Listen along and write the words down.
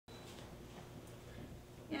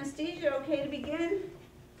Anesthesia, okay to begin?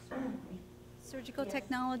 Surgical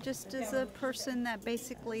technologist is a person that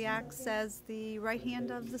basically acts as the right hand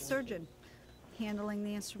of the surgeon, handling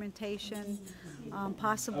the instrumentation,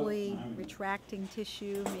 possibly retracting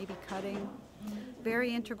tissue, maybe cutting.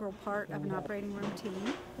 Very integral part of an operating room team.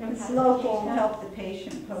 It's local to help the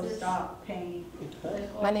patient post-op pain.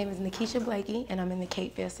 My name is Nikisha Blakey, and I'm in the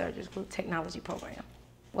Cape Fear Surgical Technology Program.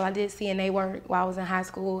 Well, I did CNA work while I was in high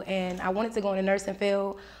school, and I wanted to go in the nursing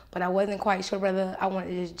field, but I wasn't quite sure whether I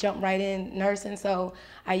wanted to just jump right in nursing, so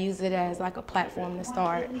I used it as like a platform to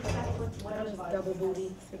start. Double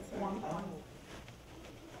booty.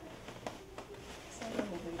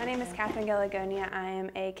 My name is Catherine Galagonia. I am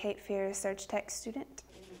a Cape Fear Surg Tech student.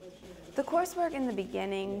 The coursework in the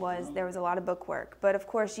beginning there was a lot of book work, but of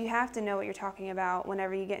course you have to know what you're talking about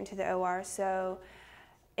whenever you get into the OR, so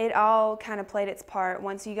it all kind of played its part.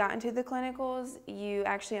 Once you got into the clinicals, you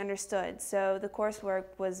actually understood. So the coursework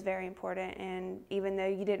was very important, and even though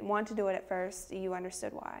you didn't want to do it at first, you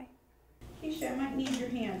understood why. Keisha, I might need your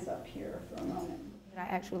hands up here for a moment. I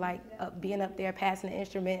actually like being up there passing the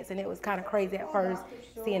instruments, and it was kind of crazy at first,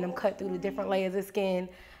 seeing them cut through the different layers of skin.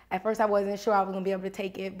 At first I wasn't sure I was going to be able to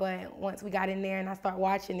take it, but once we got in there and I started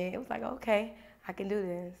watching it, it was like, okay, I can do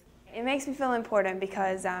this. It makes me feel important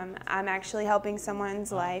because I'm actually helping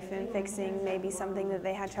someone's life and fixing maybe something that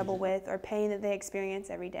they had trouble with or pain that they experience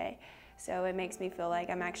every day. So it makes me feel like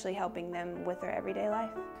I'm actually helping them with their everyday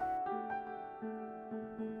life.